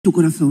tu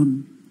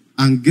corazón.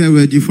 And get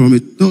ready for a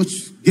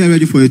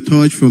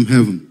touch from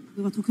heaven.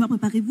 De votre cœur,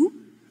 préparez-vous.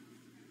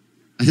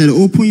 I said,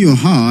 open your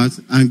heart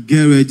and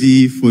get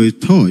ready for a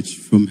touch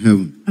from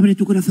heaven. Abre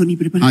tu corazón y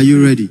prepárate. Are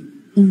you ready?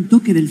 Un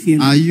toque del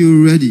cielo. Are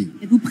you ready?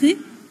 ¿Êtes-vous prêts?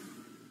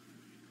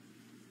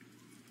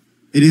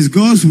 It is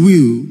God's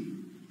will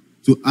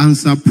to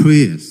answer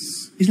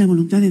prayers. Es la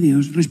voluntad de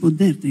Dios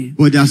responderte.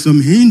 But there are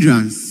some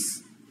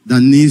hindrances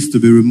that needs to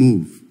be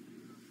removed.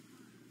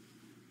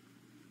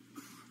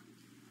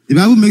 The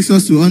Bible makes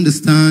us to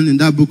understand in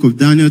that book of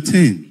Daniel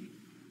 10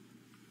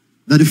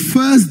 that the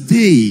first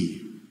day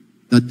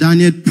that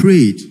Daniel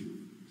prayed,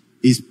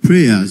 his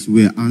prayers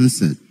were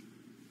answered.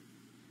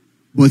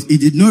 But he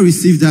did not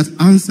receive that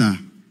answer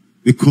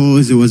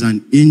because there was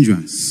an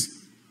hindrance.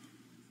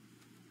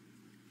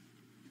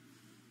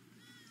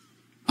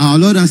 Our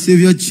Lord and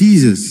Savior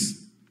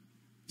Jesus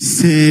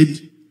said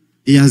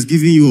he has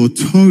given you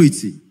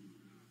authority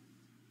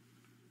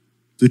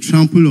to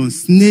trample on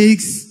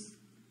snakes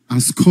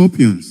and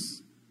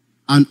scorpions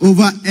and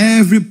over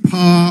every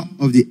power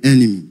of the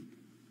enemy.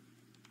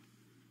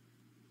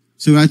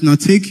 So right now,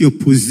 take your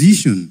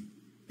position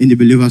in the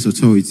believer's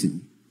authority.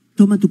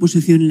 Toma tu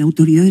posición en la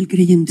autoridad del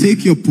creyente.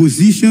 Take your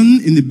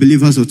position in the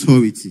believer's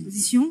authority.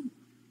 Posición.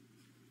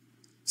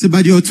 So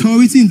by the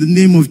authority in the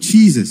name of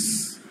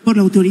Jesus. Por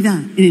la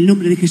autoridad en el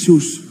nombre de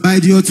Jesús. By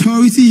the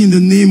authority in the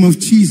name of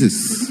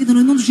Jesus. Dans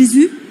le nom de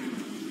Jésus.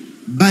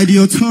 By the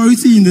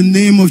authority in the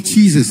name of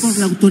Jesus. Por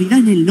la autoridad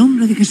en el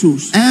nombre de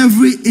Jesús.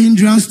 Every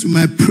hindrance to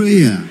my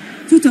prayer.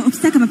 Tout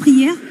obstacle à ma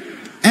prière.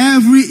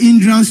 Every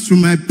hindrance to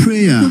my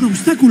prayer. Todo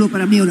obstáculo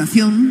para mi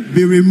oración.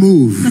 Be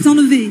removed. Soit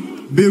enlevé.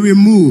 Be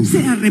removed.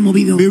 Sea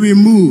removido. Be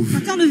removed.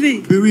 Soit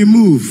enlevé. Be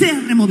removed. Sea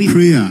removido.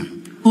 Prayer.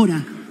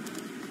 Ora.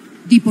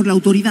 Di por la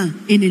autoridad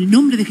en el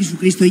nombre de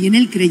Jesucristo y en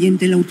el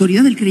creyente, en la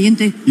autoridad del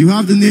creyente. You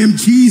have the name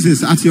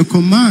Jesus at your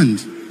command.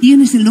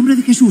 Tienes el nombre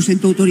de Jesús en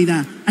tu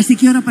autoridad. Así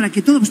que ora para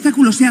que todo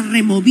obstáculo sea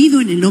removido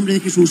en el nombre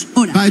de Jesús.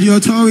 Ora. By the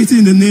authority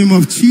in the name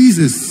of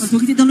Jesus.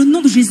 Autorité dans le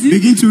nom de Jésus.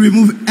 Begin to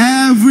remove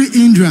every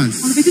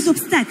hindrance. Enlevez tout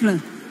obstacle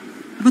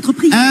à votre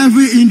prière.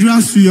 Every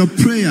hindrance to your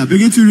prayer.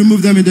 Begin to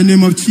remove them in the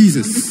name of Enlevez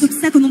Jesus. tout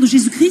obstacle au nom de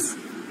Jésus-Christ.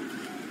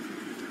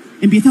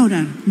 Empieza a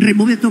orar.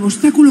 Remueve todo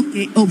obstáculo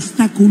que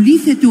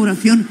obstaculice tu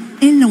oración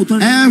en la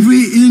autoridad.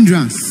 Every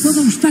hindrance.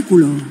 Todo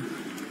obstáculo.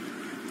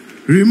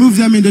 Remove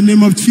them in the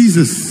name of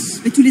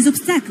Jesus. De tous les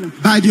obstacles.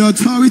 By the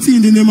authority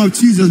in the name of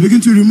Jesus. Begin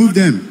to remove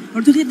them.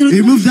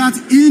 Remove that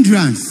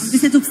hindrance. De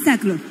cet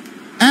obstacle.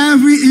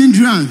 Every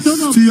hindrance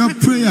to your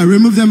prayer.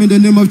 Remove them in the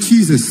name of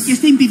Jesus. Que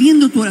está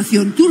impidiendo tu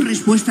oración, tu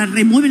respuesta,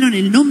 remuévelo en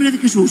el nombre de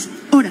Jesús.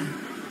 Ora.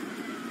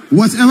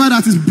 Whatever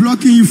that is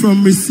blocking you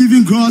from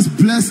receiving God's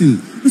blessing,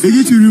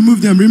 begin to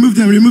remove them, remove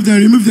them, remove them,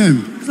 remove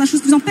them. La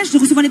chose qui vous empêche de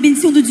recevoir les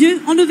bénédictions de Dieu,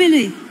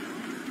 enlevez-les.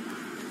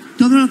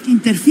 Todo lo que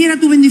interfiera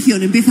tu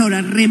bendición, empieza a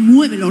orar,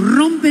 remuévelo,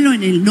 rómpelo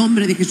en el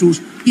nombre de Jesús.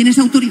 Tienes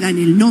autoridad en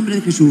el nombre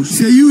de Jesús.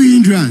 Say, you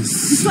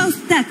hindrance, Tu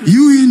obstacle,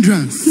 you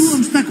hindrance, tu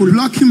obstáculo,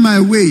 blocking my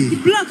way.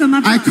 bloque ma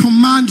I voie.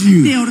 command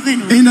you Te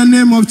ordeno. in the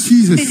name of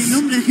En el Jesus.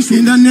 nombre de Jesús.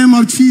 In the name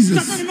of Jesus.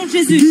 Dans le nom de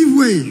Jésus. Give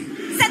way.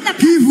 Cède la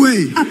place. Give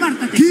way.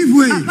 Apártate. Give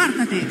way.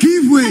 Apártate.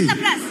 Give way. Cède la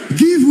place.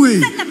 Give way.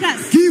 Cède la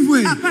place. Give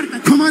way.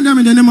 Apártate. Command them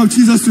in the name of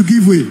Jesus to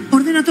give way.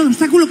 Ordena todo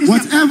obstáculo que sea.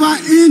 Whatever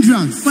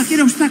hindrance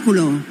Cualquier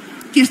obstáculo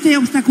que esté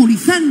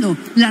obstaculizando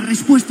la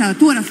respuesta a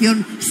tu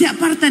oración se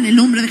aparta en el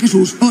nombre de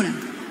Jesús. Ora.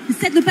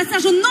 Cède le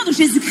passage au nom de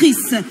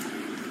Jésus-Christ.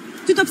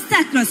 Tout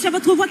obstacle sur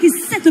votre voie qui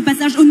cède le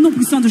passage au nom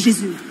puissant de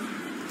Jésus.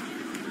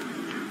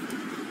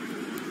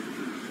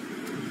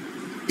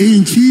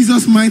 in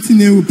Jesus' mighty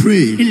name we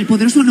pray. En el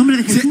poderoso nombre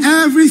de Say Jesús.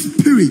 every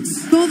spirit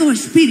Todo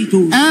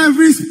espíritu.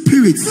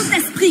 Tout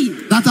esprit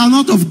that are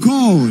not of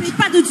God, n'est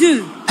pas de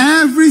Dieu.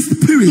 every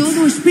spirit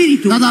Todo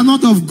espíritu that are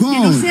not of que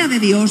no God, sea de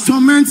Dios.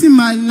 tormenting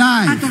my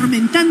life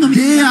Atormentando mi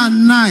day vida.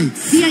 and night,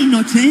 Día y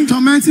noche.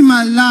 tormenting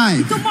my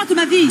life Tourmente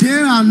ma vie.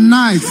 day and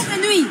night. Jour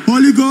et nuit.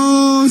 Holy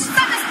Ghost,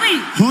 Saint-Esprit.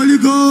 Holy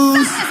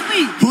Ghost,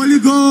 Saint-Esprit. Holy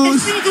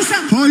Ghost, Espíritu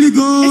Santo. Holy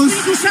Ghost,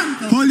 Espíritu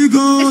Santo. Holy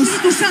Ghost.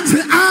 Espíritu Santo.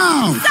 Say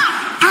out,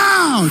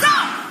 out,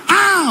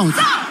 out,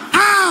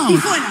 Y out,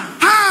 fuera.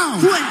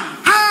 out, Fuera.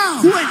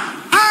 out, Fuera.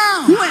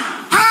 out, Fuera.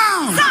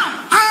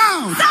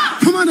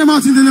 out. Come on, them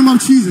out in the name of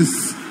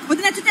Jesus.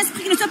 Ordonne à tout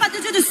esprit qui ne soit pas de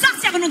Dieu de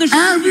sortir au nom de Jésus.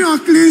 Every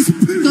unclean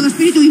spirit Todo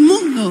espíritu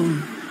inmundo.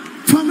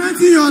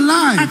 tormenting your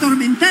life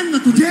Atormentando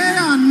tu day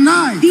vida. and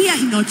night. Día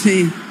y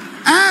noche.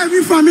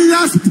 Every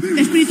familiar spirit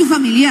Espíritu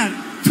familiar.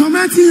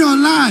 tormenting your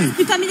life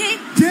Plus familier,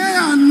 day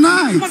and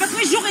night. on va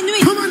trouver jour et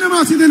nuit. Come on, them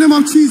out in the name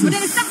of Jesus.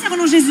 Ordonne de sortir au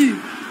nom de Jésus.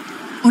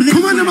 Ordena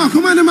Come on, them fuera. out,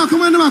 come on, them out,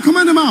 come on, them out, come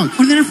on, them out.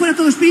 Ordena fuera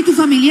todo espíritu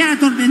familiar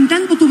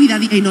atormentando tu vida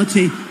día y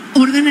noche.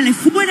 Ordénale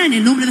fuera en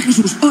el nombre de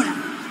Jesús. Ora.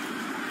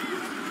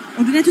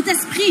 Ordonne à tout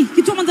esprit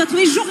qui tourmente va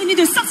trouver jour et nuit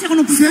de sortir au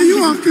nom puissant de Say you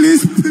Jésus. unclean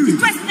spirit,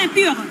 Toi, esprit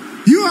impur,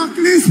 you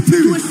unclean Tu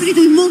spirit,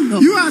 espíritu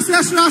inmundo. you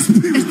ancestral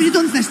spirit Espíritu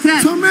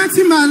ancestral.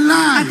 tormenting my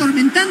life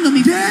Atormentando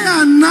mi day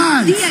vida and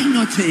night. día y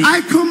noche.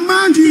 I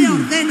command Te you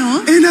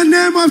ordeno. in the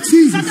name of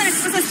Jesus. sortir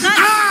l'esprit ancestral.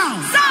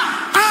 Out! Sors!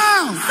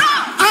 Out!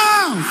 Sors!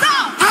 Out!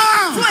 Sors!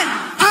 Out! Fuera.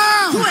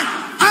 Out! Fuera.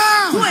 Out!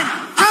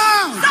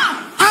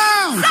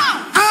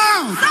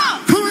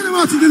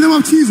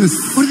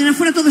 Jesus. Ordena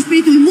fuera todo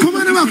espíritu inmundo.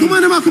 Command them out,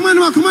 command them out, command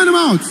them out, command them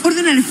out.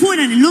 Ordénale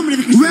fuera en el nombre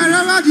de Jesús.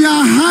 Wherever they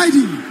are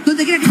hiding,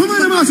 Donde quiera que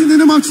command them out in the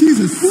name of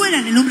Jesus. fuera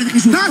en el nombre de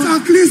Jesús. That's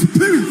unclean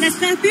spirit.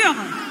 L'esprit impur.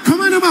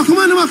 Command them out,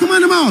 command them out,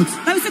 command them out.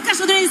 Là où il se cache,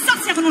 ordonnez de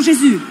sortir au nom de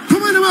Jésus.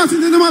 Command them out in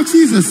the name of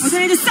Jesus.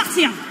 Ordonnez de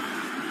sortir.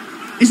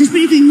 Ese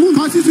espíritu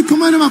inmundo. Continue to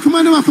command them out,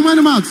 command them out, command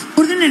them out.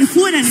 Ordénale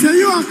fuera en el Say,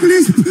 you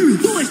unclean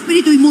spirit. Tu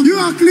espíritu inmundo. You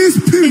unclean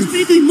spirit.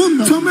 Espíritu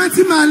inmundo.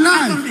 Tormenting my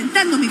life.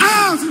 Atormentando mi vida.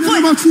 Out in the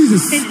Fuera. name of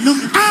Jesus. En el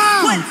nombre de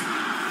Out. Fuera.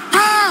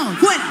 Out.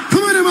 Fuera.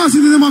 Command them out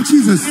in the name of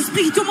Jesus.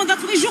 Esprit qui tourmente dans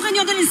tous les jours, et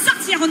ordonnez de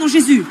sortir au nom de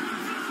Jésus.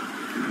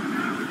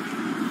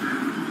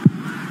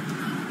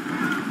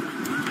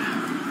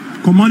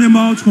 Command them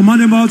out, command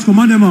them out,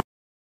 command them out.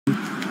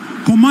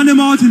 Command them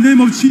out in the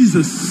name of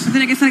Jesus.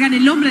 Ordonnez que salgan en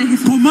el nombre de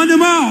Jesús. Command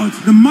them out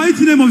in the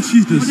mighty name of Ordonnez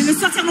Jesus. de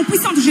sortir au nom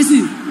puissant de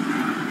Jésus.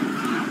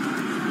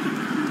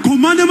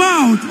 Command them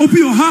out. Open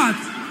your heart.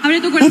 Abre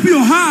tu Open corazón.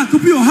 your heart.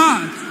 Open your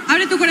heart.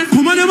 Abre tu corazón.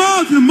 Command them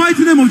out in the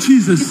mighty name of Que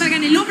Jesus.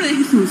 salgan en el nombre de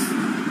Jesús.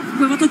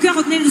 Pour votre cœur,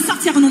 ordonnez de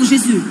sortir au nom de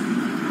Jésus.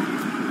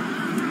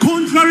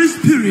 Contrary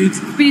spirit,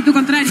 Espíritu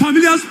contrario.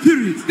 familiar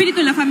spirit, Espíritu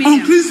de la familia.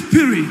 unclean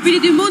spirit,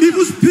 Espíritu inmundo.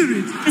 evil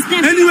spirit, Esprit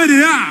impur. anywhere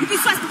they are. Où qu'ils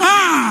soient, esprit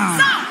Ah!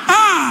 Sors.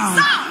 Ah!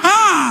 Sors.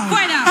 Ah!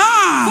 Fuera.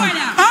 Ah!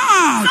 Fuera.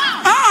 Ah!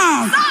 Sors.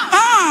 Ah! Sors.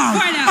 Ah!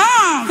 Fuera.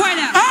 Ah!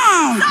 Fuera.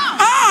 Ah! Sors.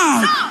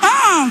 Ah! Sors.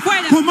 Ah!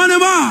 Fuera. Command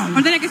them out.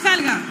 Ordonnez que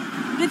salga.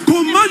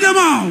 Command them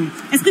out.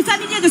 Esprit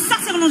familier de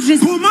sortir au nom de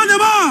Jésus. Command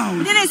them out.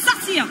 Ordonnez de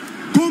sortir.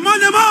 Command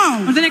them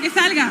out. Ordena que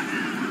salga.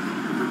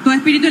 Todo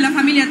espíritu en la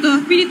familia, todo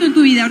espíritu en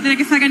tu vida, ordena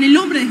que salga en el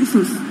nombre de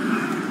Jesús.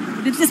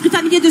 De tout esprit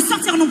familier de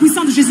sortir au nom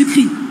puissant de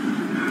Jésus-Christ.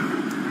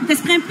 Tout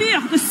esprit impur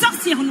de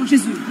sortir au nom de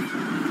Jésus.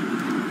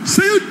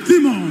 Say you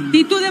demon.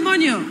 Dis tu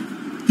demonio,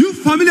 You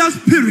familiar tu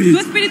spirit.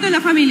 espíritu en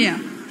la familia,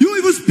 You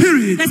evil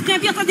spirit. tu esprit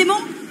impur, toi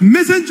démon,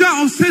 Messenger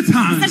of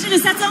Satan. messager de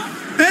Satan,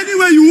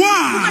 Anywhere you où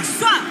are. que tu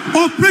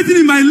sois, Operating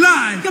in my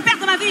life. que opère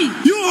dans ma vie,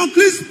 You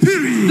unclean tu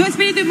spirit.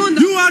 espíritu inmundo,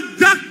 You are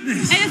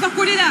darkness. eres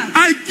oscuridad,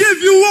 I give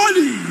you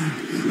warning.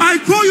 I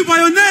call you by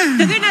your te name.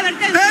 doy una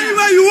advertencia.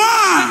 Anywhere you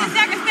are. Donde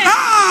sea que estés.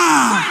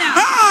 Ah! Fuera.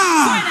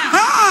 Ah! Fuera.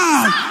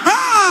 Ah!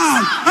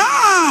 Ah! Ah!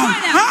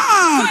 Fuera.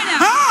 Ah! Fuera.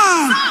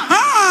 Ah!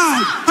 Ah!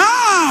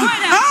 Ah!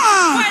 Fuera.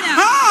 Ah! Fuera.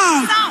 Ah!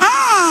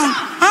 Ah!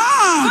 Ah!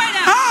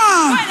 Fuera.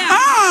 Ah! Fuera.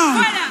 Ah!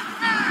 Fuera.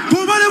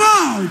 Command them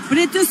out.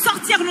 Ordena de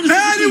sortir au nom de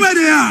Jésus. Anywhere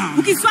they are.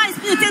 Où qu'il soit,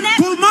 l'esprit de ténèbres,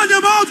 Command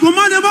them out.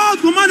 Command them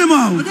out. Command them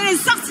out. ordena de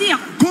sortir,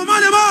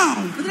 Command them out.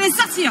 ordena de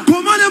sortir.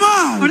 Command them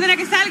out. Ordena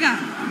que salga.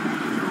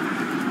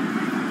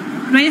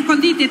 No hay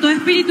escondite, todo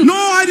espíritu. No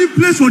hiding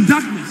place for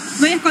darkness.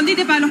 No hay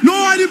escondite para los No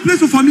hiding place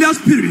for familiar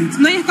spirit.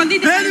 No hay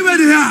escondite para Anywhere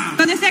they are.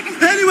 donde sea que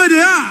esté. Anywhere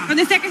they are.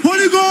 Donde sea que esté.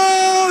 Holy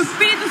Ghost.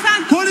 Espíritu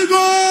Santo. Holy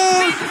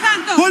Ghost. Espíritu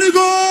Santo. Holy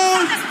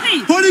Ghost.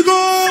 Saint-Esprit. Holy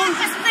Ghost.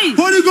 Saint-Esprit.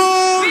 Holy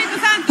Ghost. Espíritu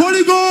Santo.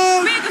 Holy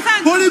Ghost. Espíritu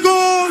Santo. Holy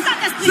Ghost.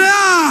 Saint-Esprit. Say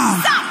ah.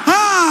 Sors.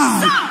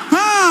 Ah. Sors.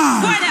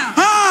 Ah. Fuera.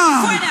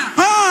 Ah. Fuera.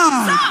 Ah.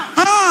 Sors.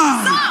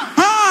 Ah. Sors.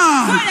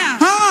 Ah. Fuera.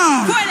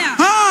 Ah. Fuera.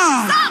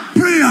 Ah. Sors.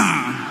 Prayer.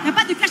 Il n'y a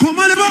pas de cachette.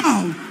 Command them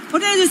out.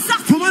 Ordena de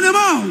sortir. Command them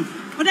out.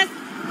 Ordena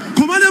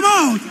Command them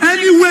out.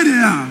 Anywhere they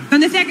are.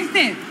 donde sea que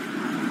esté.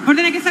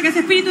 Ordena que salga ese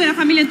espíritu de la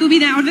familia en tu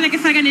vida. Ordena que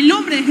salga en el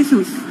nombre de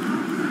Jesús.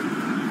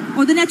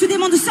 Ordena à tout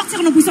démon de sortir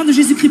au nom puissant de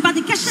Jésus-Christ. Pas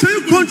des cachettes. Say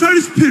you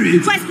contrary spirit.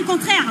 Toi, esprit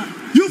contraire.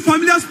 You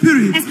familiar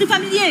spirit. Esprit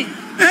familier.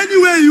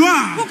 Anywhere you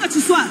are. Où que tu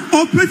sois.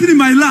 Operating in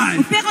my life.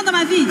 Opérant dans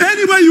ma vie.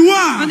 Anywhere you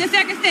are. Donde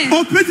sea que estés.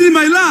 Operating in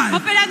my life.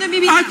 Operando en mi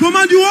vida. I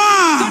command you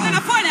out.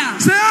 Ordena fuera.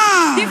 Say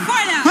out. Di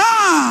fuera.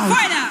 Out.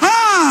 Fuera.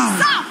 Out.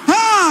 Sors.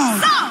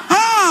 Out. Sors.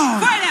 Out.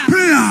 Fuera.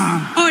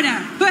 Prayer.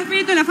 Ora, todo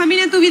espíritu de la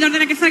familia en tu vida,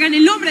 ordena que salga en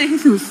el nombre de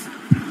Jesús.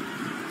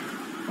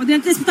 Ordena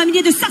a tu esprit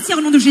familier de sortir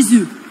au nom de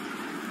Jésus.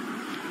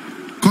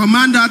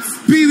 Command that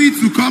spirit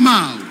to come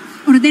out.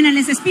 Ordena a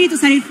ese espíritu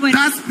salir fuera.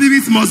 That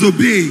spirit must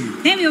obey.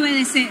 Debe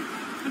obedecer.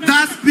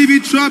 That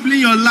spirit troubling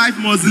your life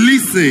must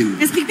listen.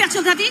 Esprit qui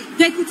perturbe ta vie,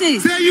 doit écouter.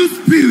 Say, you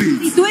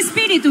spirit. Y tu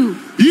espíritu,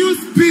 You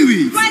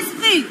spirit. tu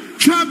esprit,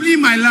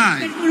 Troubling my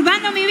life.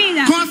 perturbando mi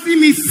vida, Causing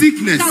me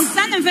sickness.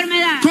 causando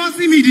enfermedad,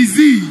 Causing me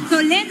disease.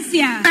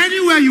 dolencia,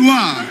 Anywhere you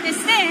are. donde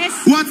estés,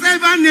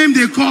 Whatever name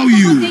they call como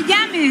you. te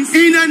llames,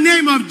 In the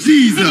name of en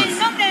Jesus. el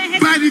nombre de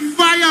Jesús, By the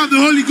fire of the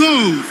Holy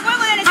Ghost.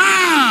 fuego del Espíritu,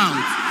 Out!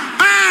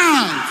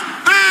 Out!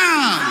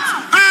 Out!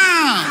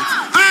 Out!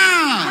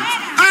 Out!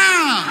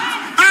 Out!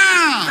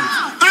 Out!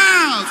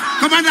 Out!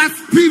 Command that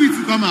spirit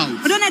to come out.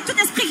 ordonne à tout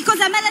esprit qui cause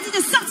la maladie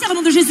de sortir au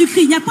nom de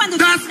Jésus-Christ. Il n'y a point de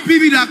That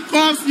spirit that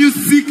causes you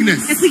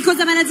sickness. esprit qui cause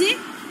la maladie,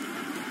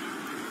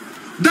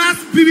 That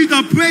spirit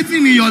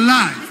operating in your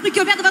life. esprit qui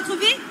opère dans votre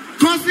vie,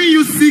 Causing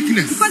you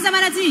sickness. qui cause la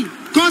maladie,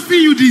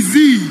 Causing you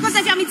disease. qui cause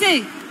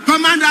l'infirmité.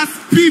 Command that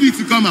spirit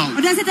to come out.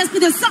 Ordena a cet esprit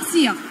de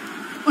sortir.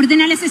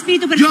 Ordena a ese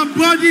espíritu, pero Your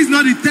body is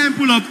not the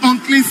temple of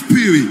unclean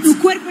spirits. tu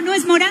cuerpo no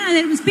es morada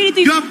del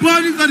espíritu. Your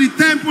body is not the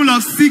temple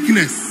of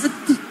sickness.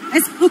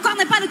 Tu corps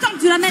n'est pas le temple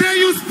de la maladie. Say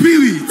you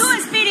spirit, Tú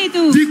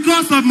espíritu,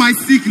 because of my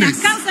la sickness,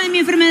 causa de mi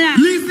enfermedad.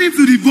 listen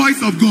to the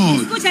voice of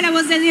God. Escucha la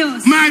voz de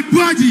Dios. My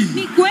body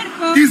Mi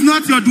cuerpo is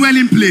not your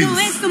dwelling place. no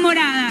es tu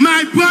morada.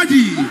 My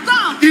body Un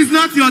corps is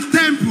not your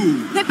temple.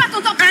 n'est pas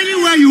ton temple.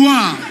 Anywhere you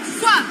are,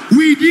 Soit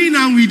within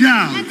and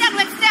without. interne ou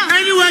externe.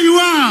 Anywhere you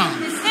are,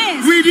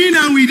 Estés. within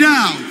and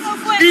without.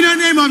 In the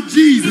name of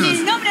Jesus. En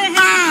el nombre de Jesús.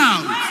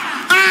 Out!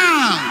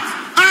 Out!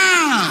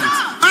 Out!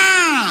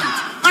 Out!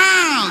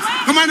 Out!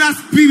 Command that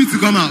spirit to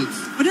come out.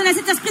 Ordonne à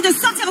cet esprit de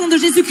sortir au nom de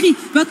Jésus-Christ.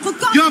 Votre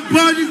corps, Your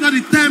body is not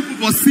a temple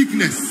for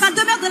sickness. ça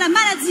demeure de la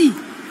maladie.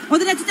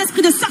 Ordonne à tout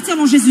esprit de sortir au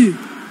nom de Jésus.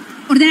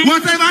 Ordonne à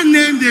Whatever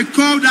name they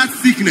call that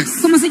sickness,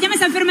 ¿Cómo se llama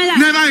esa enfermedad?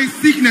 never a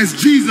sickness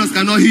Jesus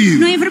cannot No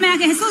heal. hay enfermedad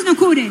que Jesús no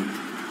cure.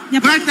 Y a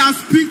Right now,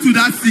 speak to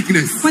that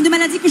sickness. Point de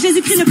maladie que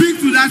Jésus-Christ ne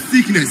Speak to that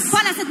sickness.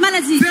 Parle à cette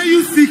maladie. Say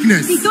you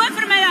sickness, Si tu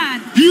enfermedad,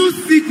 you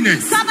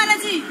sickness, tu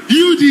maladie,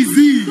 you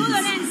disease, tu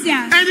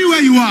dolencia,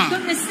 anywhere you are,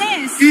 donde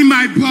estés, in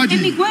my en mi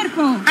body,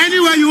 cuerpo,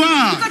 anywhere you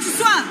are, que tu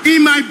sois,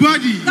 in my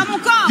body, dans mon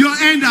corps, your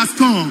end has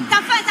come.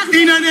 ta fin est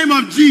In arrivée. the name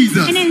of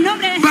Jesus, En el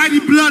nombre de by the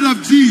blood of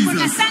por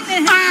la Jesus,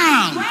 sangre de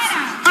out, fuera.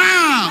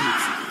 out,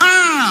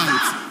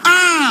 out,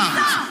 out,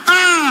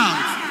 out,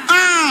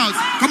 out.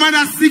 Command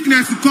that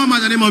sickness to come out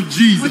in the name of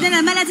Jesus. Ordena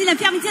la maladie, la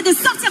enfermedad de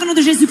sortir au nom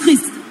de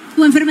Jésus-Christ.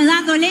 Tu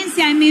enfermedad,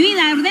 dolencia en mi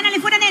vida, ordénale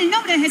fuera en el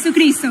nombre de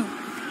Jesucristo.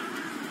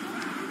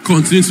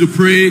 Continue to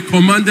pray.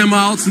 Command them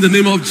out in the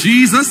name of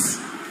Jesus.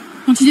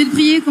 Continue de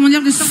prier,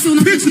 commandeur de sortir au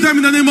nom de Speak to Jésus. them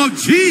in the name of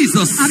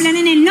Jesus. Hablan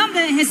en el nombre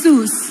de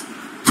Jesús.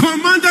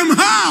 Command them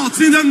out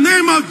in the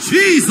name of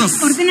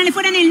Jesus. Ordénale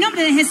fuera en el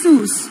nombre de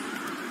Jesús.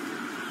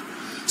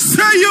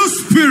 Say, you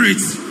spirit,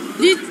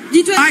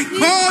 Dis-tu I esprit,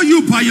 call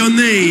you by your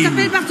name.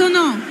 t'appelle par ton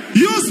nom.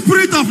 You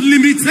spirit of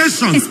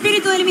limitation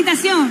Espíritu de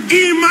limitación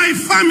in my en mi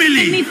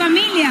family,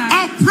 familia,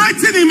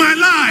 operating in my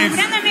life,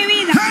 obrando en mi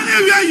vida.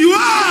 anywhere you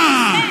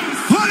are,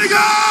 Holy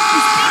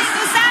Ghost,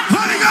 Espíritu Santo,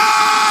 Holy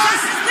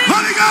Ghost,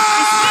 Holy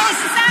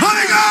Ghost,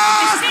 Holy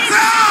Ghost,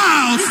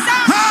 out,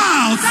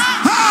 out,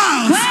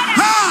 out,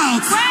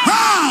 out,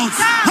 out,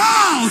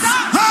 out,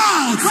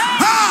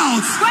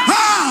 out,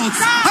 out,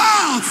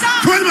 out.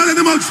 Come on, in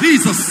the name of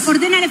Jesus.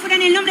 ordénale fuera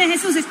en el nombre de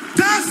Jesús.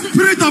 That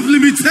spirit of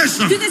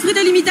limitation Tout esprit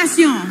de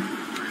limitation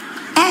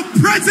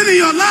operating in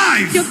your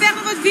life, qui opère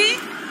dans votre vie,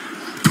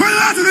 come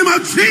out in the name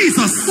of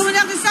Jesus.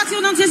 commandeur de sortir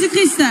au nom de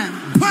Jésus-Christ.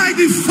 By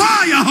the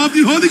fire of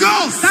the Holy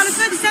Ghost. Par le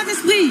feu du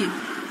Saint-Esprit.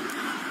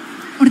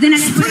 Ordénale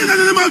Spirit fuera. in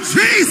the name of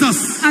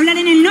Jesus. Hablar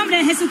en el nombre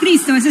de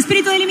Jesucristo. Ese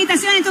espíritu de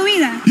limitación en tu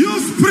vida. You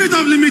spirit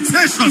of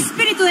limitation,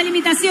 Espíritu de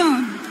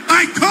limitación.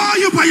 I call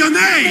you by your Te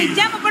name.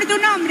 llamo por tu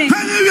nombre.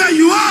 Anywhere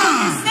you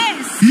are,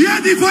 Estés.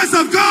 hear the voice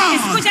of God.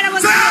 Escucha la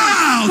voz de Say Dios.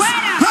 out,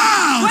 Fuera,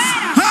 out,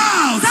 fuera,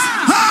 out,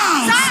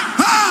 out,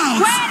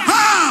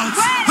 out,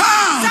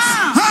 out,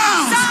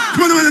 out.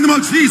 Come on, in the name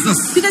of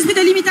Jesus. Tout esprit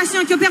de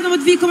limitation qui opère dans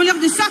votre vie, commandeur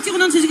de sortir au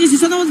nom de Jésus-Christ,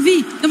 soit dans votre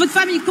vie, dans votre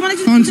famille. Commandeur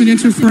de Continue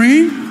to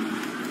pray.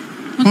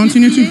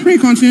 Continue to pray.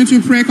 Continue to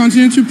pray.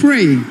 Continue to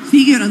pray.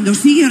 Sigue orando,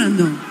 sigue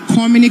orando.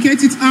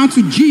 Communicate it out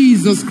to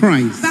Jesus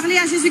Christ. Parlez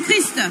à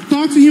Jésus-Christ.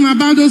 Talk to him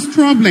about those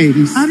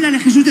problems, Háblale a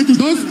Jesús de tus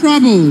those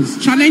troubles,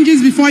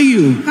 challenges before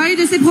you. Parlez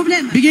de ses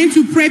problèmes. Begin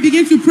to pray.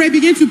 Begin to pray.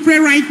 Begin to pray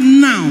right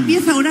now.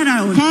 Empieza a orar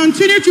ahora.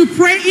 Continue to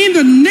pray in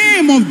the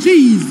name of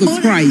Jesus Ora en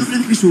el Christ, nombre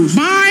de Jesús.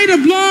 by the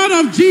blood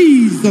of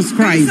Jesus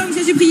Christ, Comme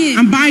Jésus priait.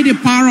 and by the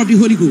power of the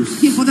Holy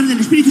Ghost. Y el poder del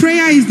Espíritu.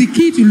 Prayer is the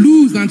key to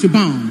loose and to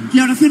bound.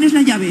 La oración es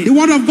la llave. The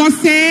word of God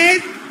says,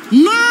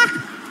 knock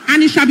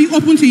and it shall be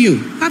open to you.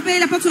 Frappez,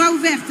 la porte sera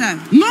ouverte.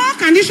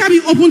 Knock and it shall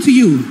be open to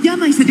you.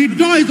 Llama y se The te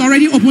door is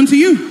already open to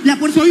you. La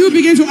puerta- So you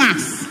begin to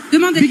ask.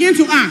 Demandez. Begin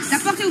to ask. La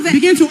porte est ouverte.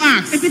 Begin to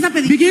ask. Empieza a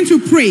pedir. Begin to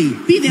pray.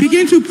 Pide.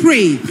 Begin to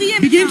pray. Priez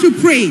Begin maintenant.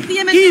 to pray.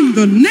 Priez maintenant. In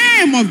the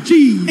name of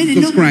En el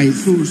Jesus nombre de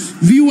Christ. Jesús.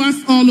 Viewers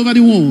all over the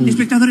world,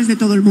 Espectadores de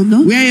todo el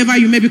mundo. wherever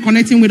you may be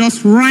connecting with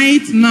us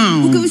right Pour que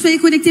now, vous soyez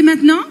connectés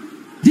maintenant,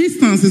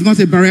 distance is not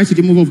a barrier to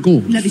the move of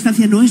God. La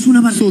distancia no es una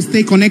barrera. So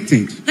stay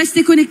connected.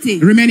 restez connectés.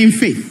 Remain in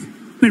faith.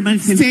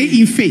 Permanece Stay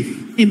in faith.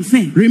 en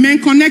fe. Remain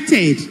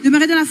connected.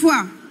 Demeurez dans la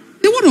foi.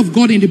 The word of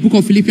God in the book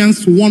of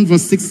Philippians 1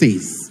 verse 6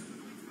 says,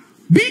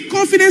 be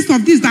confident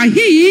of this, that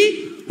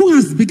he who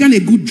has begun a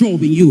good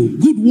job in you,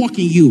 good work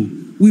in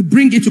you, will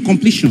bring it to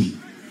completion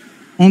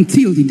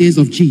until the days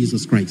of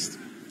Jesus Christ.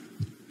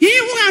 He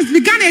who has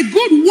begun a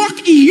good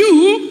work in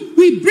you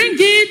will bring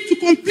it to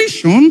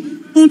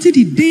completion until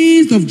the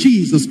days of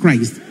Jesus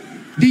Christ.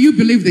 Do you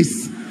believe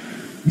this?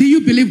 Do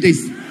you believe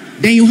this?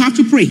 Then you have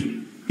to pray.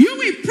 You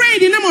will pray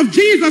in the name of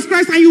Jesus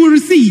Christ and you will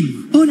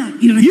receive. Ora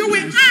y You will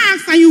recibirás.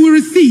 ask and you will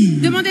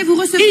receive. Demandez, vous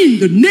recevrez. In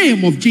the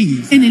name of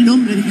Jesus. En el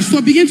nombre de Jesús.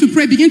 So begin to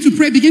pray, begin to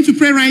pray, begin to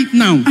pray right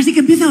now. Así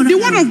que empieza a The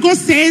orar. word of God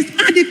says,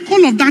 at the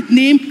call of that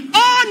name,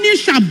 all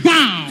knees shall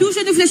bow, Tout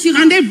genou fléchira.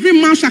 and every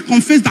man shall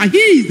confess that he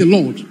is the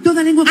Lord.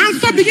 Toda lengua. And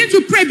so begin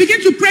to pray, begin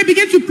to pray,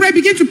 begin to pray,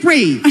 begin to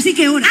pray. Así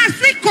que ora. As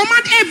we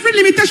command every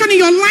limitation in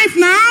your life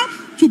now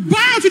to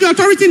bow to the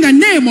authority in the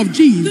name of Toute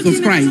Jesus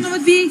limitation Christ. dans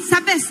votre vie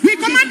s'abaisse. We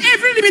command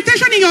every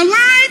limitation in your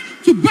life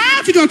to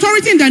bow to the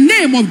authority in the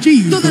name of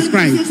Jesus Toda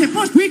Christ. limitación se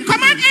postra. We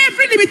command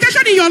every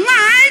limitation in your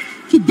life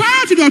to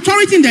bow to the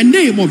authority in the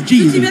name of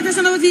Jesus.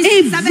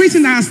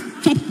 Everything that has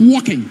stopped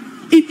working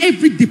in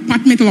every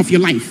department of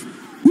your life,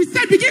 we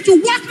said begin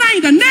to walk now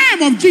in the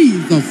name of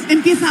Jesus.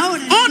 Empieza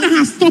ahora. All that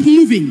has stopped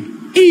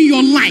moving in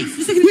your life,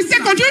 we say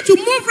continue to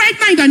move right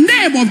now in the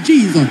name of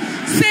Jesus.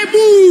 Say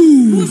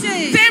move.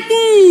 Say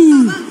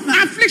move.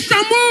 Affliction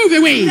move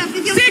away.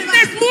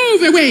 Sickness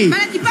move away.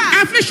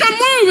 Affliction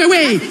move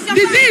away.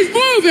 Disease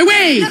move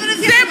away.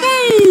 Say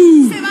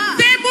move.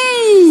 Say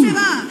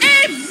move.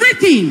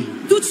 Everything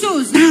Toute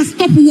chose that has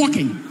stopped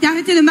working qui a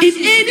arrêté de in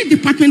marcher any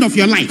department of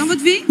your life, dans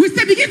votre vie, we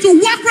say begin to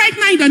walk right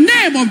now in the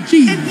name of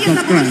Jesus Empieza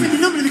a moverse en Christ. el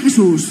nombre de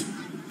Jesús.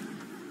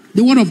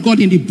 The word of God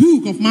in the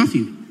book of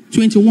Matthew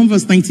 21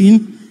 verse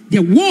 19,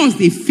 there was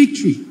a fig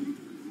tree.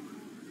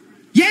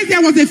 Yes,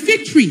 there was a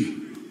fig tree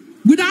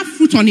without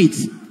fruit on it.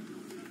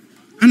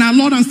 And our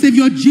Lord and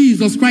Savior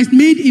Jesus Christ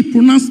made a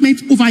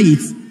pronouncement over it,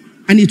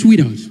 and it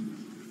withered.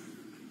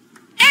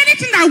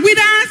 Anything that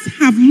withers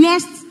have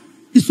lost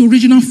its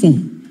original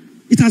form.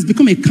 It has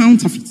become a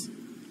counterfeit.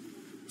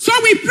 So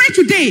we pray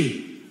today,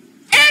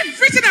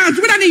 everything that has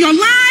withered in your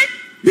life,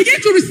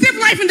 begin to receive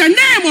life in the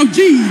name of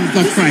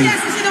Jesus Christ.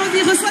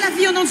 reçois la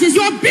vie au nom de Jésus.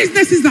 Your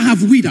businesses that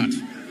have withered,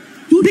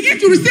 begin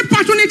to receive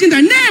patronage in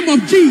the name of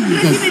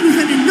Jesus. Recíbelos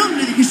en el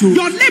nombre de Jesús.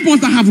 Your labors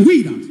that have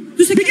withered,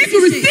 begin to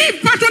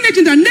receive patronage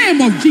in the name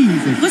of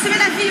Jesus. Recevez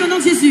la vie au nom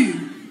de Jésus.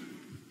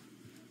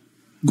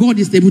 God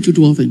is able to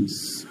do all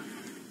things.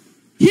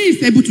 He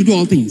is able to do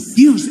all things.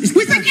 Dios es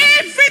We said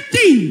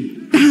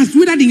everything that has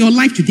withered in your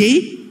life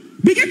today,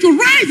 begin to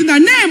rise in the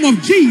name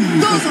of Jesus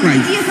todo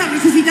Christ. empieza a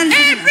resucitar.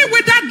 Every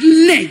withered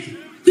leg,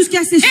 Tout ce qui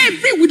a séché.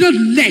 every withered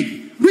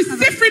leg,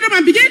 receive freedom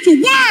and begin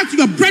to walk to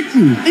your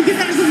breakthrough.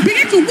 Empieza a resucitar.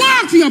 Begin to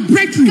walk to your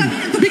breakthrough.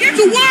 Begin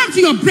to walk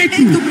to your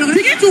breakthrough.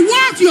 Begin to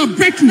walk to your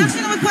breakthrough.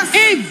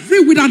 Every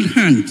withered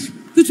hand,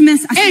 Toute main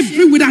asséchée.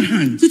 every withered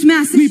hand, Toute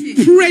main we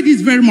asséchée. pray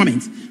this very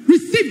moment.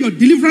 Receive your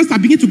deliverance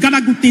and begin to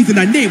gather good things in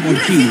the name of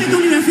Recibe Jesus. tu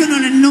liberación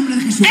en el nombre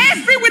de Jesús.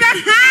 Every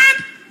withered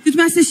hand, Toute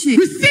main asséchée.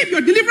 receive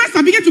your deliverance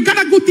and begin to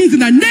gather good things in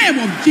the name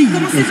of Jesus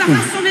Commencez par Christ.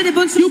 rassembler des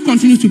bonnes You choses.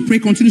 continue to pray,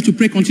 continue to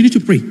pray, continue to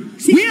pray.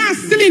 We are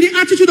still in the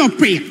attitude of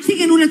prayer.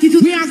 Sigue en una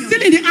actitud. We are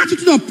still in the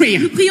attitude of prayer.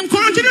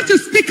 Continue to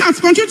speak out,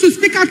 continue to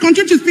speak out,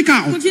 continue to speak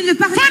out. Continue de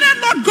parler. Father,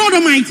 Lord God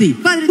Almighty,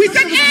 Padre, we Dios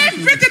said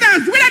Almighty. everything that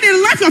is withered in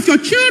the life of your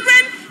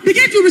children,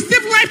 begin to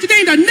receive life today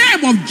in the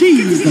name of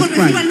Jesus Hijos,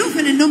 reciban Christ. luz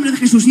en el nombre de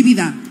Jesús y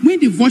vida. When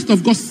the voice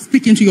of God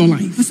speaks into your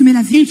life, Recevez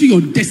la vie. into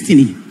your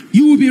destiny,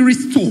 you will be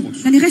restored.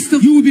 Allez,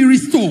 restaurez. You will be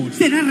restored.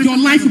 Será restaurado. Your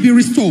life will be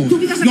restored. Tu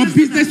vida será Your restaurada.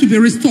 business will be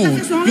restored.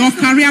 Tu serás Your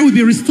restaurado. career will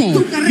be restored.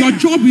 Tu carrera. Your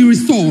job will be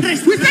restored. We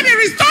Restaurado. say be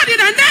restored in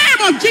the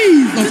name of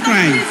Jesus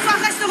Christ. Sois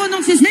restauré au nom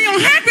de Jésus. May your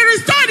health be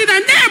restored in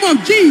the name of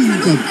Jesus.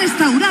 Salud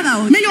restaurada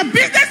hoy. May your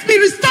business be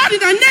restored in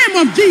the name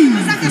of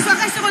Jesus. Que sois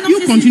restauré au nom You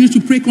de Jésus. continue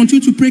to pray, continue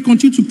to pray,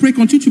 continue to pray,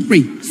 continue to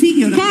pray.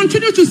 Sigue orando.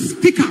 Continue to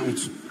speak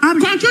out.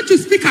 Habla. Continue to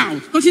speak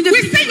out. Continue de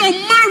We say your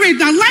marriage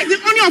that lies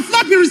on your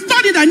floor be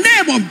restored in the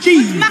name of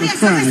Jesus Mariage,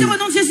 sois restauré au Christ.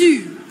 nom de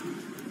Jésus.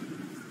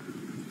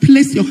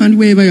 Place your hand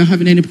wherever you're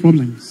having any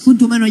problems. Pon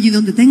tu mano allí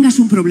donde tengas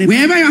un problema.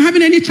 Wherever you're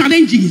having any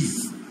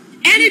challenges,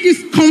 any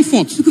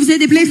discomfort, Que vous avez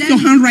des place your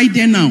problèmes, hand right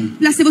there now.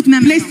 placez votre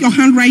main. Place your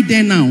hand right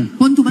there now.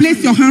 Pon tu mano Place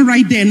ahí. your hand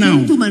right there now.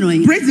 Pon tu mano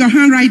ahí. Place your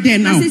hand right there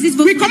now. Placez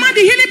votre We main. command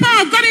the healing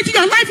power of God into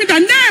your life in the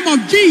name of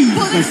Poder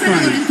Jesus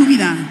sanador Christ. en tu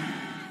vida.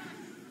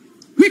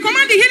 We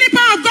command the healing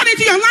power of God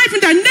into your life in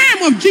the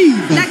name of La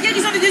Jesus.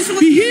 guérison de Dieu sur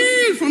Be votre vie.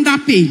 healed from that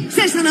pain.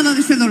 Sé sanado de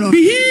ese dolor.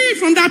 Be healed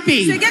from that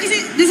Soyez pain. guéri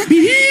de cette Be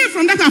healed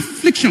from that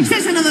affliction. Sé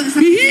sanado de esa.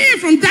 Be healed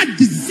from that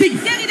disease.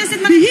 guéri de cette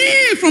Be maladie.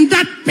 healed from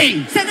that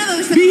pain. Sanado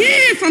de ese Be dolor.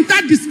 healed from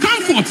that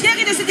discomfort.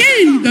 Guéri de cette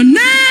In the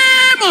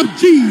name of En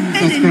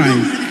Jesus el Christ.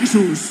 nombre de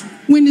Jesús.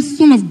 When the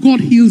Son of God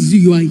heals you,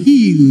 you are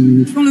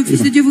healed. Quand le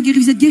Fils de Dieu vous guérit,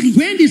 vous êtes guéri.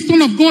 When the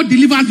Son of God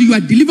delivers you, you are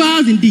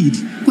delivered indeed.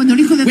 Cuando el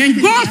Hijo de When Dios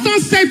te God's libera,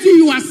 Son saves you,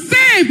 you are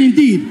saved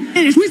indeed.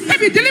 We say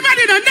be delivered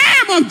in the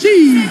name of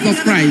Jesus en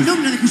el Christ.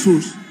 nombre de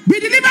Jesús. Be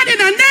delivered in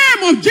the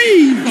name of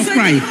Jesus Soyez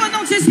Christ. délivrés au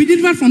nom de Jésus. Be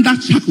delivered from that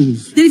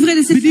shackles. Délivrés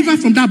de Be cette delivered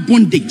from that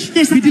bondage.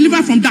 Des Be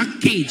delivered from that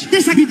cage.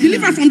 Des Be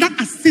delivered from that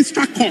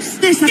ancestral curse.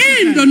 Des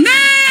In the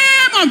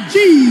name of Au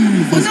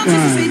Jesus nom de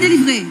Jésus, soyez Christ.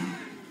 délivrés.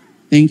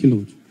 Thank you,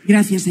 Lord.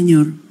 Gracias,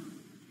 Señor.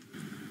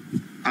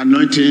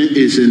 Anointing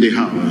is in the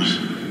house.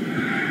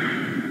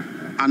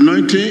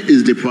 Anointing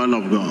is the power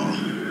of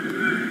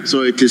God.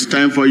 So it is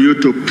time for you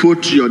to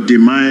put your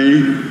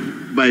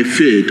demand by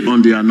faith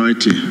on the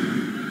anointing.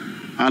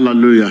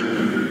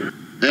 Hallelujah.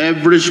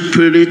 Every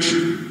spirit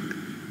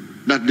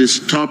that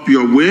disturb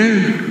your way,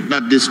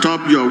 that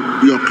disturb your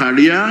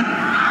career,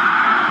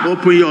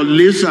 open your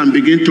lips and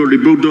begin to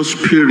rebuke those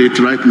spirits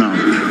right now.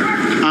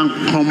 And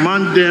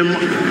command them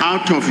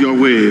out of your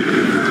way.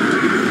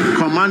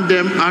 Command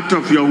them out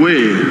of your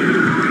way.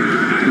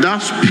 That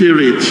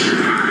spirit,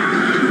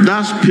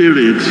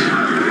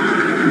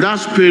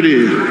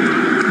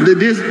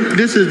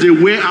 this is the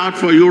way out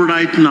for you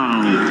right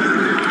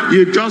now.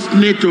 You just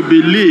need to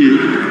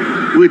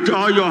believe with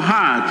all your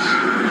heart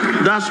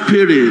that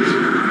spirit.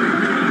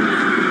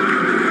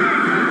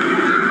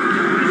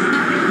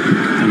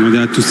 Demandez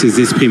à tous ces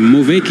esprits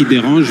mauvais qui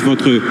dérangent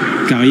votre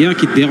carrière,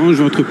 qui dérangent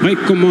votre prêt,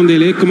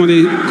 commandez-les,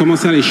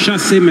 commencez à les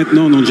chasser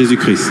maintenant au nom de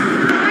Jésus-Christ.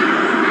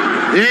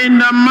 In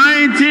the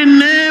mighty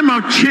name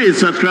of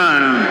Jesus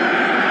Christ,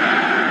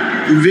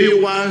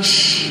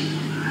 viewers,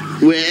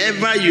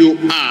 wherever you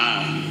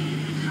are,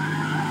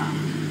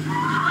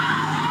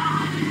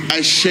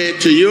 I say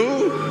to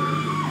you,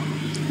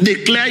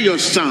 declare your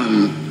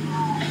son,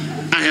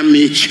 I am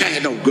a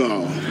child of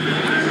God.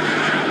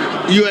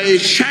 You are a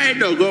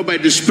child of God by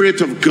the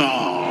Spirit of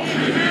God.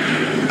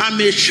 I'm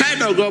a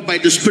child of God by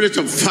the Spirit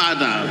of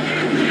Father.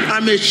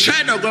 I'm a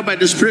child of God by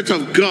the Spirit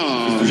of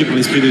God.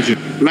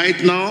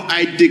 Right now,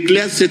 I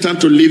declare Satan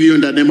to leave you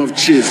in the name of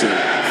Jesus.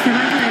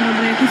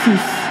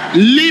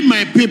 Leave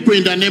my people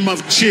in the name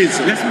of Jesus.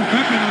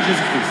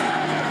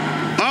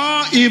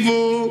 All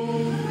evil,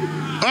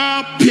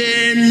 all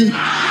pain,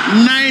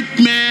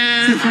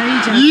 nightmare,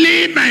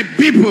 leave my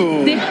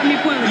people.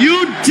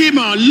 You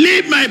demon,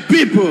 leave my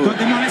people.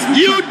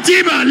 You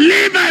demon,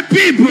 leave my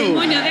people.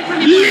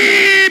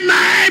 Leave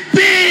my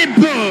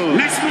people.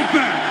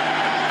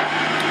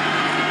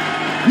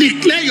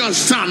 Declare your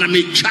son, I'm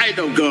a child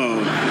of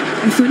God.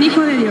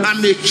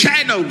 I'm a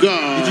child of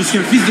God.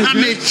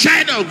 I'm a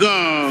child of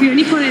God.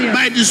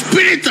 By the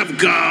Spirit of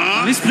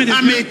God,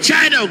 I'm a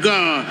child of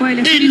God.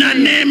 In the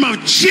name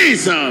of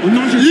Jesus,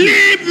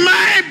 leave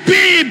my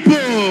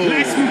people.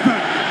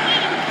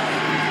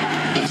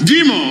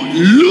 Demon,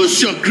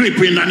 lose your grip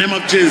in the name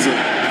of Jesus.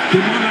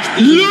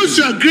 Lose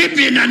your grip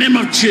in the name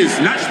of Jesus.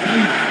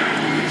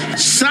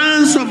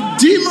 Sons of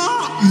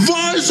demon,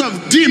 voice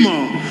of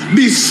demon,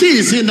 be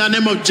seized in the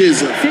name of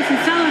Jesus.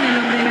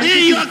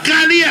 In your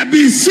career,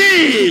 be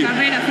seized.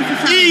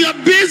 In your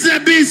business,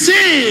 be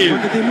seized.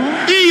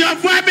 In your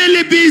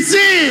family, be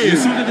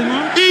seized.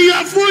 In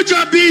your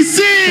future, be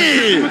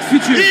seized.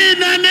 In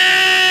the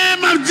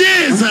name of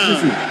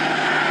Jesus.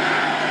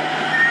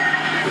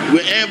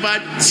 Wherever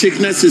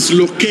sickness is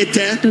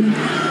located,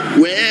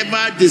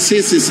 wherever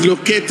disease is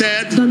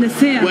located,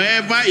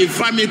 wherever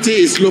infirmity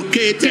is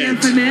located,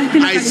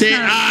 I say,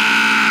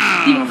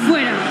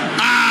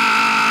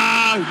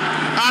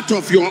 out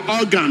of your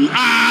organ,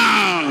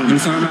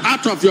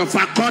 out of your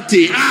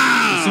faculty,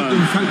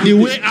 the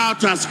way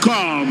out has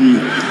come.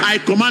 I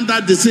command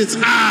that disease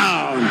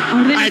out.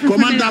 I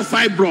command that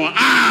fibro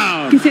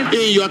out.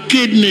 In your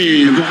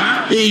kidney,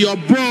 in your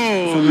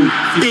bone,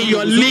 in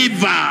your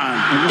liver,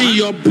 in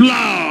your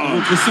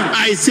blood.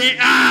 I say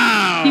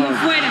out.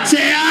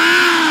 Say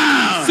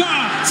out.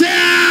 Say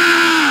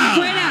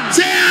out.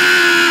 Say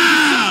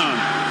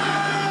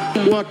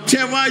out.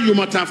 Whatever you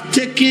must have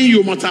taken,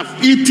 you must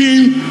have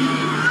eaten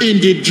in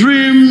the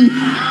dream,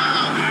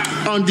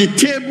 on the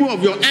table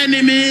of your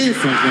enemy,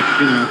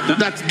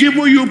 that's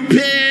giving you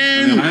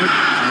pain,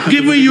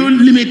 giving you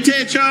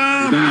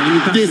limitation,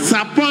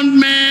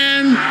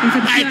 disappointment,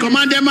 I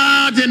command them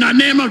out in the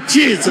name of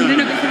Jesus.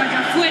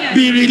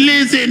 Be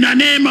released in the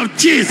name of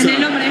Jesus.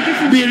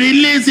 Be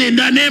released in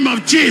the name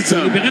of Jesus.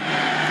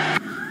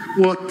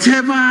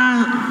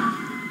 Whatever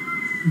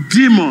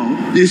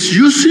demon is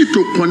using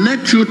to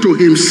connect you to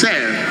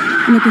himself,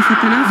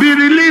 be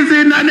released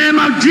in the name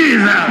of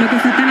Jesus.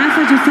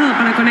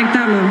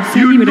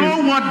 You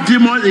know what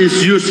demon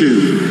is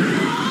using.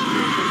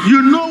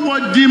 You know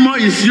what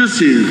demon is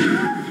using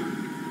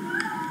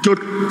to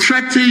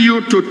threaten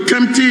you, to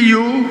tempt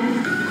you.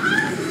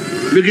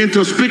 Begin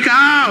to speak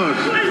out.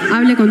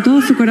 Hable con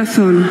todo su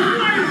corazón.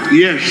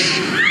 Yes.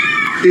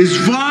 His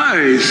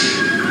voice,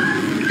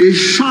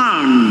 his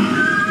sound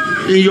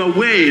in your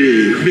way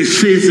be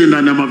seized in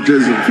the name of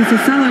Jesus.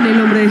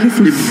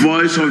 The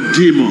voice of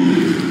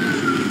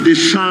demon, the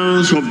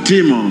sounds of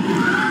demon,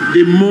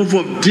 the move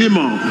of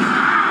demon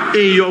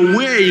in your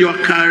way, your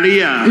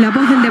career,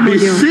 be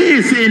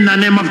seized in the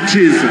name of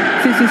Jesus.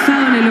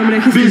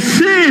 Be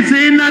seized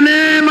in the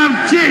name of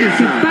Jesus.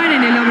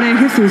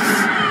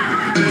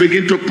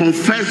 Begin to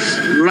confess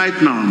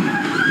right now.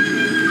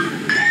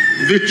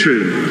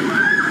 Victory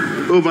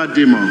over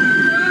demon,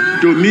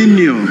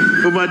 dominion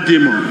over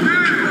demon,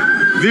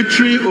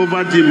 victory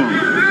over demon,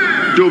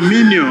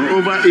 dominion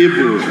over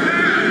evil.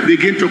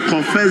 Begin to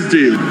confess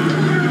this.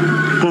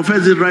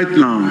 Confess it right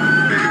now.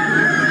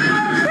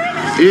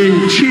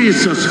 In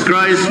Jesus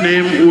Christ's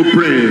name we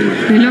pray.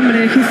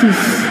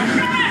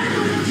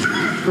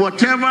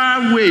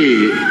 Whatever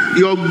way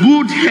your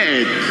good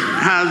head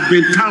has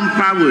been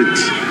tampered with,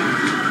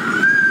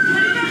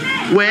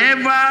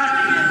 wherever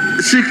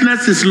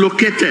sickness is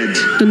located,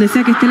 donde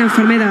sea que esté la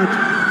enfermedad,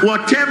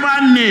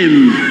 whatever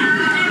name,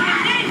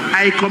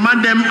 I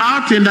command them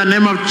out in the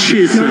name of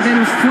Jesus. lo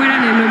ordeno fuera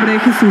en el nombre de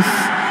Jesús.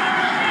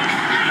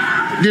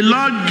 The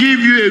Lord give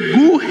you a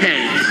good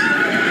head.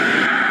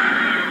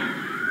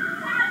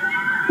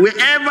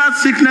 Wherever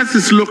sickness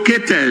is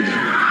located,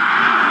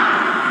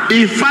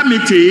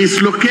 infirmity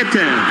is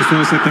located,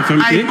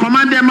 I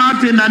command them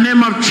out in the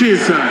name of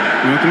Jesus.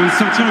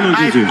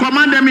 I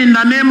command them in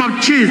the name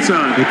of Jesus.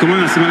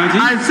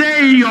 I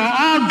say in your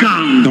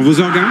organ, dans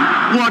vos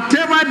organes,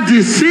 whatever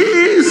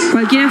disease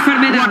Cualquier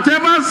enfermedad.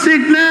 whatever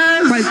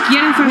sickness,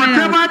 Cualquier enfermedad.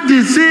 whatever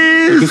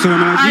disease, Que ce soit la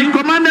maladie. I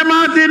command them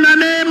out in the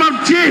name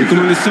of Jesus.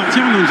 Comment les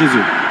sortir au nom de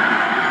Jésus?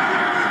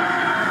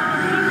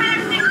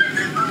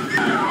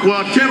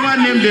 Whatever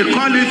name they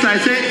call it, I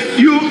say,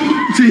 you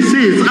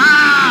disease,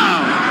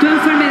 out. Tu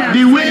enfermedad.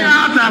 The way fuera.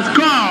 out has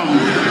come.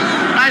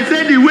 I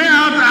say the way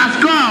out has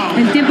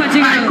come. El tiempo ha I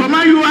llegado.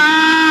 command you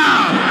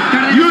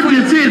out. You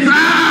disease,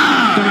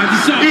 out.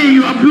 In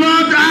your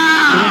blood,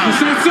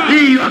 out.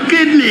 In your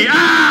kidney,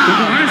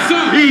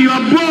 out. In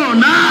your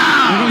bone,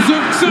 out.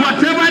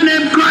 Whatever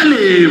name call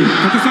him.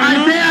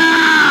 I say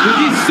out.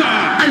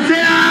 I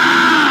say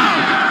out.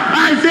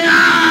 I say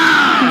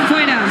out.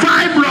 Fuera.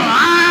 Fibro,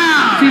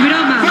 out.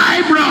 Fibroma.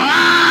 Fibro,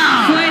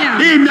 out. Fuera.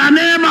 In the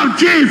name of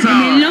Jesus.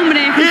 En el nombre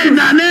de Jesús. In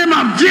the name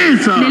of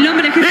Jesus. En el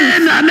nombre de Jesús.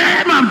 In the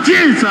name of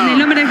Jesus. En el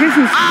nombre de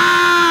Jesús.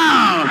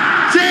 Out.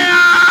 Say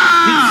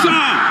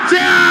out. Say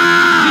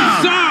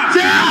out.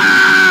 Say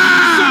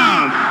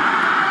out.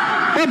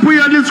 Open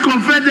your lips,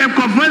 confess them,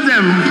 confess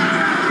them.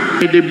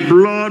 In the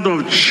blood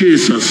of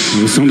Jesus,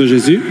 Au sang de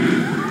Jésus,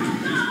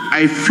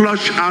 I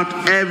flush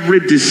out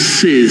every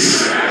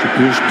disease. je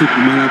purge toute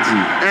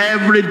maladie.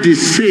 Every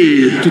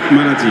disease. Toute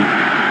maladie.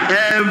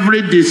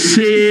 Every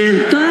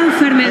disease. Toda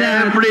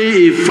enfermedad.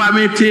 Every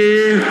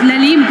infirmity. La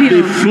limpio.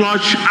 Be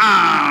flushed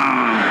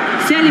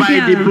out. Sea By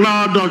the limpiada.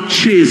 blood of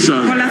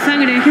Jesus. Por la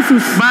sangre de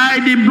Jesús. By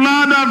the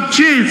blood of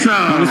Jesus.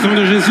 Par le sang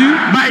de Jésus,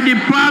 By the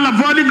power of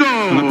Holy par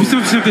la Ghost.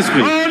 puissance du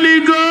Saint-Esprit.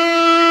 Holy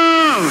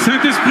Ghost.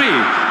 Saint-Esprit,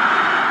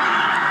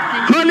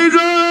 Holy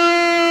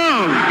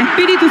Ghost.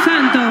 Espíritu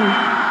Santo.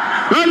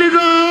 Holy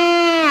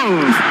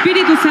Ghost.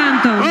 Espíritu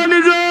Santo.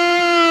 Holy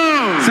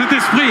Ghost.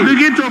 Saint-Esprit,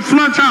 Begin to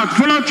flush out,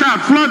 flush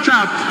out, flush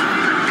out.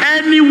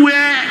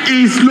 Anywhere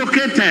is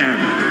located.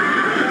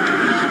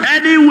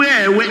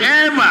 Anywhere,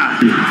 wherever.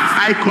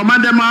 I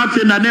command them out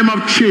in the name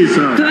of Jesus.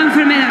 Toda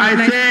enfermedad.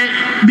 I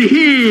say, be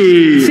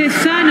healed. Sé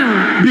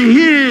sano. Be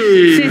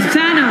healed. Sé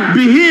sano.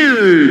 Be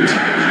healed.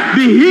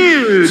 Be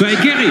healed. soyez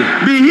guéris.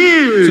 Be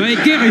healed. Soyez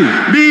guéris.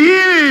 Be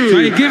healed.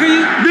 Soyez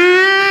guéris. Be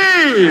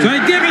healed.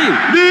 Soyez guéris.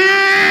 Be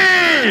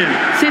healed.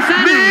 Sé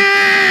sano. Be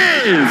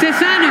healed. Sé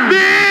sano. Be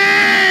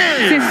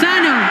healed. Sé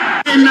sano.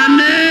 In the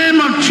name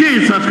of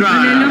Jesus En el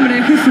Christ. nombre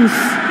de Jesús.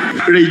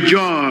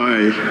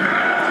 Rejoice.